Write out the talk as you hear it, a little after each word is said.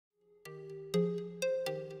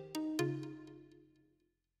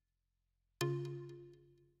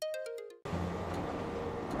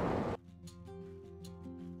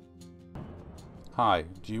Hi,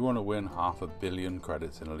 do you want to win 500 million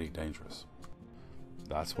credits in Elite Dangerous?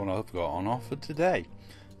 That's what I've got on offer today.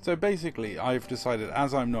 So basically, I've decided,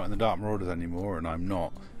 as I'm not in the Dark Marauders anymore and I'm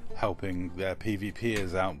not helping their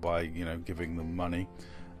PvPers out by, giving them money,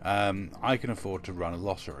 I can afford to run a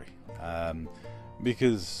lottery.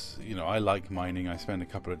 Because, I like mining. I spend a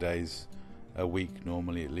couple of days a week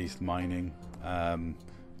normally at least mining. 500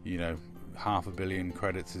 million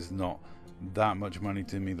credits is not that much money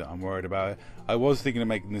to me that I'm worried about it. I was thinking of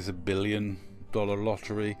making this $1 billion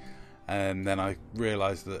lottery, and then I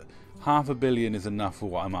realized that 500 million is enough for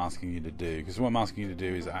what I'm asking you to do, because what I'm asking you to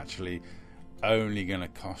do is actually only going to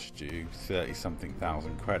cost you 30 something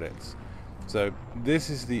thousand credits. So this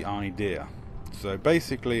is the idea. So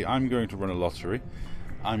basically, I'm going to run a lottery.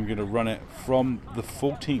 I'm going to run it from the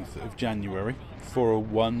 14th of January for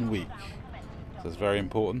 1 week. So it's very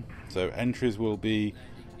important. So entries will be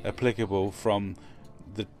applicable from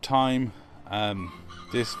the time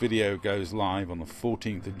this video goes live on the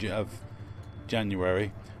 14th of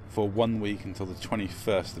January for 1 week until the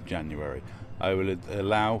 21st of January. I will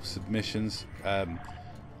allow submissions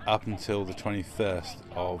up until the 21st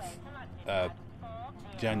of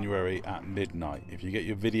January at midnight. If you get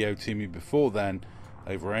your video to me before then,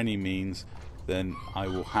 over any means, then I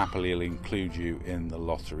will happily include you in the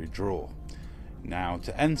lottery draw. Now,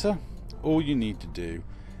 to enter, all you need to do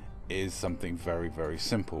is something very, very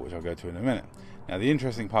simple, which I'll go to in a minute. Now, the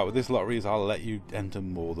interesting part with this lottery is I'll let you enter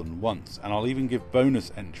more than once, and I'll even give bonus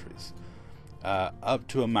entries up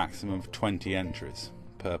to a maximum of 20 entries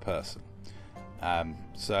per person.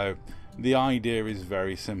 So the idea is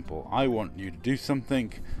very simple. I want you to do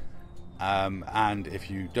something, and if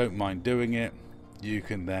you don't mind doing it, you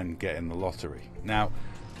can then get in the lottery. Now,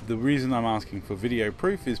 the reason I'm asking for video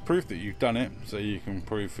proof is proof that you've done it, so you can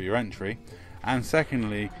prove for your entry, and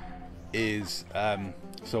secondly is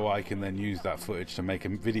so I can then use that footage to make a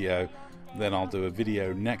video. Then I'll do a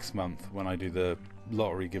video next month when I do the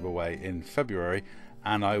lottery giveaway in February,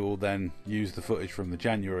 and I will then use the footage from the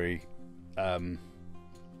January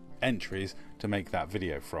entries to make that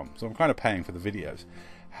video from. So I'm kind of paying for the videos.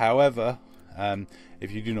 However,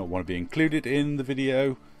 if you do not want to be included in the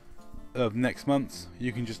video of next month,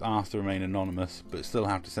 you can just ask to remain anonymous, but still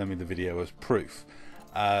have to send me the video as proof.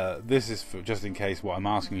 This is for just in case what I'm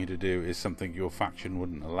asking you to do is something your faction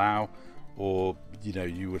wouldn't allow, or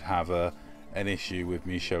you would have an issue with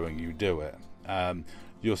me showing you do it.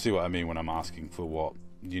 You'll see what I mean when I'm asking for what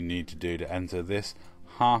you need to do to enter this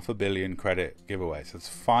 500 million credit giveaway. So it's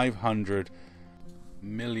 500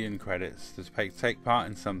 million credits to take part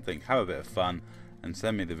in something, have a bit of fun, and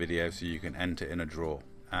send me the video so you can enter in a draw.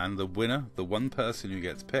 And the winner, the one person who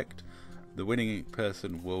gets picked, the winning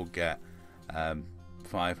person will get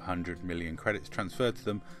 500 million credits transferred to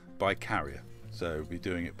them by carrier. So we'll be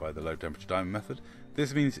doing it by the low temperature diamond method.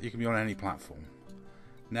 This means that you can be on any platform.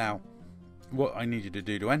 Now, what I need you to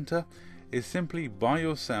do to enter is simply buy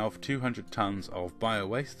yourself 200 tons of bio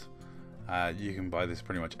waste. You can buy this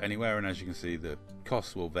pretty much anywhere, and as you can see, the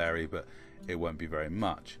costs will vary, but it won't be very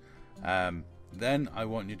much. Then I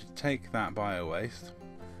want you to take that bio waste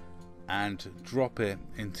and drop it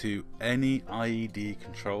into any IED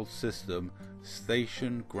controlled system,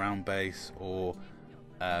 station, ground base, or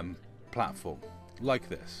platform like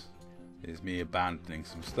this. Is me abandoning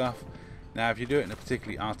some stuff. Now, if you do it in a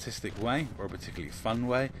particularly artistic way or a particularly fun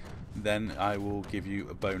way, then I will give you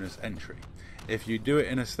a bonus entry. If you do it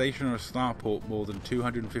in a station or a starport more than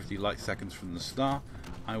 250 light seconds from the star,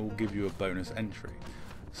 I will give you a bonus entry.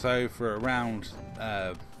 So for around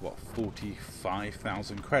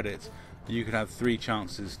 45,000 credits, you could have 3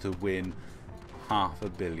 chances to win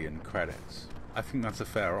 500 million credits. I think that's a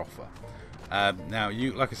fair offer. Now,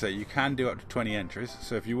 like I say, you can do up to 20 entries.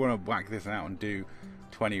 So if you want to whack this out and do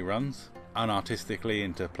 20 runs unartistically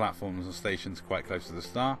into platforms and stations quite close to the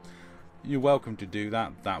star, you're welcome to do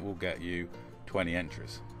that. That will get you 20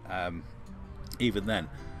 entries. Even then,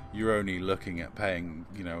 you're only looking at paying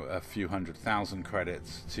a few 100,000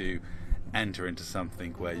 credits to enter into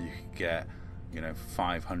something where you could get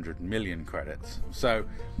 500 million credits. So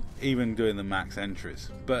even doing the max entries,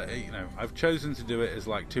 but I've chosen to do it as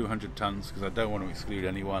like 200 tons because I don't want to exclude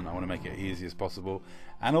anyone. I want to make it easy as possible.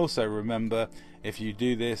 And also remember, if you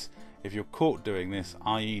do this, if you're caught doing this,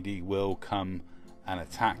 IED will come and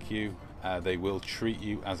attack you. They will treat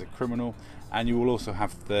you as a criminal, and you will also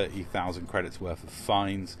have 30,000 credits worth of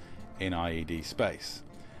fines in IED space.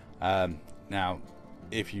 Now,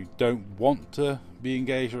 if you don't want to be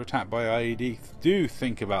engaged or attacked by IED, do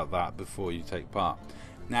think about that before you take part.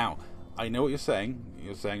 Now, I know what you're saying.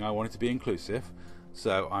 You're saying I want it to be inclusive,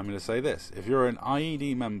 so I'm going to say this. If you're an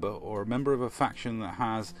IED member or a member of a faction that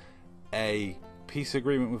has a peace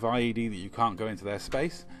agreement with IED that you can't go into their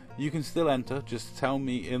space, you can still enter. Just tell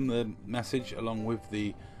me in the message along with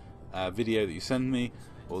the video that you send me,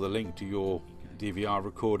 or the link to your DVR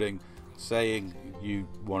recording, saying you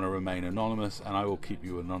want to remain anonymous, and I will keep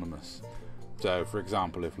you anonymous. So for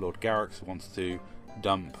example, if Lord Garrix wants to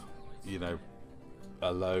dump, you know,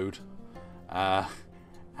 a load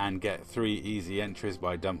and get 3 easy entries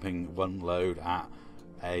by dumping 1 load at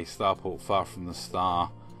a starport far from the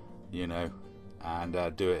star, you know, and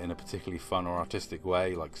do it in a particularly fun or artistic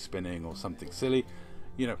way, like spinning or something silly,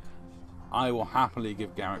 you know, I will happily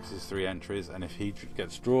give Garrix his 3 entries, and if he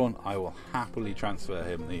gets drawn, I will happily transfer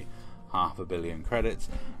him the 500 million credits,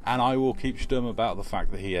 and I will keep stum about the fact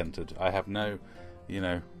that he entered. I have no, you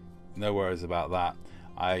know, no worries about that.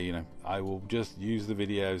 I will just use the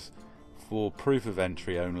videos for proof of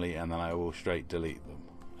entry only, and then I will straight delete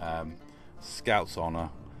them. Scout's honor.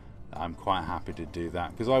 I'm quite happy to do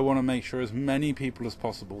that because I want to make sure as many people as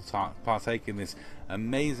possible partake in this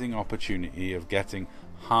amazing opportunity of getting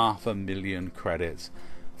 500 million credits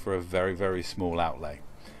for a very, very small outlay.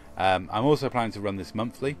 I'm also planning to run this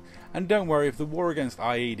monthly, and don't worry, if the war against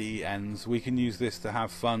IED ends, we can use this to have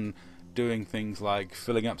fun doing things like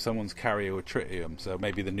filling up someone's carrier with tritium. So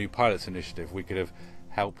maybe the New Pilots Initiative, we could have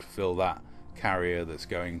helped fill that carrier that's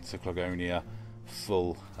going to Clogonia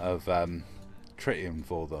full of tritium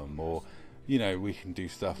for them, or you know, we can do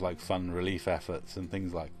stuff like fun relief efforts and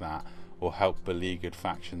things like that, or help beleaguered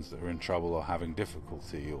factions that are in trouble or having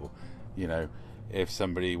difficulty, or you know, if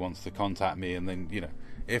somebody wants to contact me, and then, you know,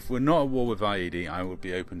 if we're not at war with IED, I would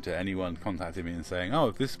be open to anyone contacting me and saying, oh,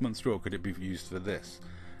 if this month's draw, could it be used for this?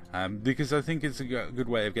 Because I think it's a good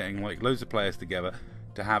way of getting like loads of players together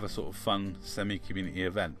to have a sort of fun semi-community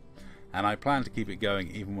event, and I plan to keep it going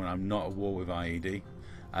even when I'm not at war with IED.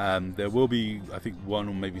 There will be, I think, 1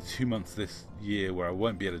 or maybe 2 months this year where I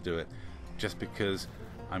won't be able to do it, just because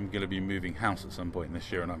I'm going to be moving house at some point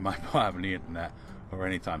this year, and I might not have any internet or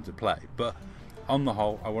any time to play. But on the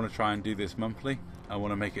whole, I want to try and do this monthly. I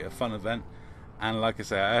want to make it a fun event, and like I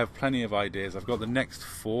say, I have plenty of ideas. I've got the next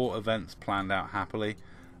 4 events planned out happily.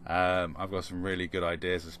 I've got some really good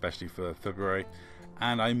ideas, especially for February,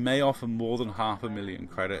 and I may offer more than 500 million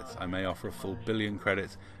credits. I may offer a full 1 billion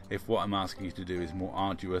credits if what I'm asking you to do is more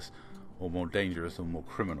arduous or more dangerous or more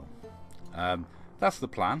criminal. That's the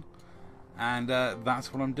plan, and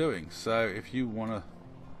that's what I'm doing. So if you want to,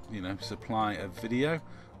 you know, supply a video,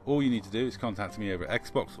 all you need to do is contact me over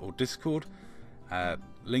Xbox or Discord,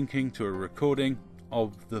 linking to a recording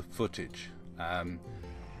of the footage, and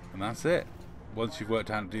that's it. Once you've worked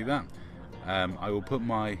out how to do that, I will put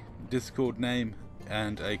my Discord name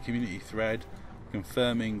and a community thread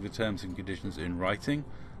confirming the terms and conditions in writing,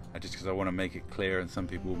 just because I want to make it clear, and some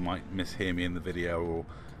people might mishear me in the video, or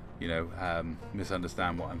you know,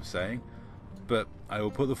 misunderstand what I'm saying. But I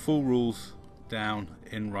will put the full rules down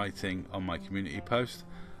in writing on my community post,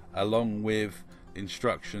 along with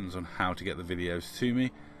instructions on how to get the videos to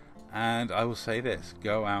me. And I will say this: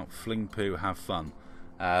 go out, fling poo, have fun.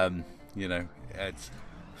 You know, it's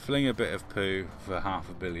fling a bit of poo for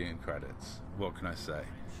 500 million credits. What can I say?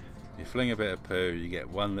 You fling a bit of poo, you get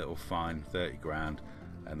 1 little fine, 30 grand,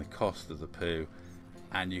 and the cost of the poo,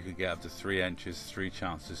 and you could get up to 3 entries, 3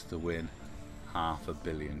 chances to win 500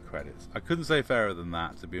 million credits. I couldn't say fairer than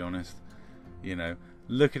that, to be honest. You know,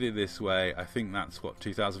 look at it this way. I think that's what,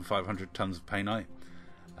 2,500 tons of painite.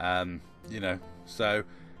 You know, so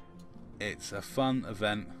it's a fun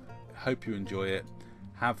event. Hope you enjoy it.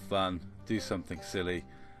 Have fun. Do something silly.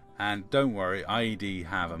 And don't worry, IED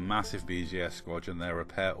have a massive BGS squadron. They'll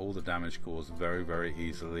repair all the damage caused very, very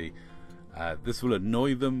easily. This will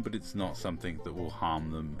annoy them, but it's not something that will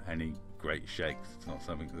harm them any great shakes. It's not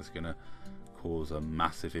something that's going to cause a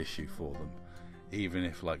massive issue for them, even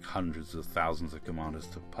if like hundreds of thousands of commanders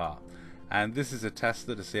took part. And this is a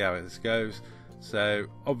tester to see how this goes. So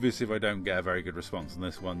obviously if I don't get a very good response on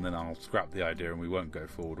this one, then I'll scrap the idea and we won't go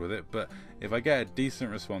forward with it. But if I get a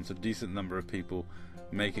decent response, a decent number of people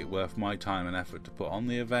make it worth my time and effort to put on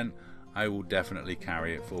the event, I will definitely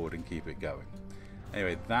carry it forward and keep it going.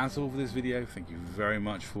 Anyway, that's all for this video. Thank you very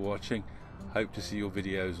much for watching. Hope to see your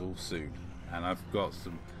videos all soon. And I've got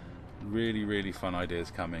some really, really fun ideas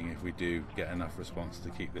coming if we do get enough response to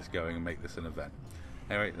keep this going and make this an event.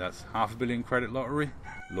 Anyway, that's 500 million credit lottery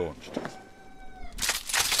launched.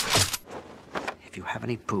 If you have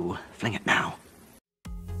any poo, fling it now.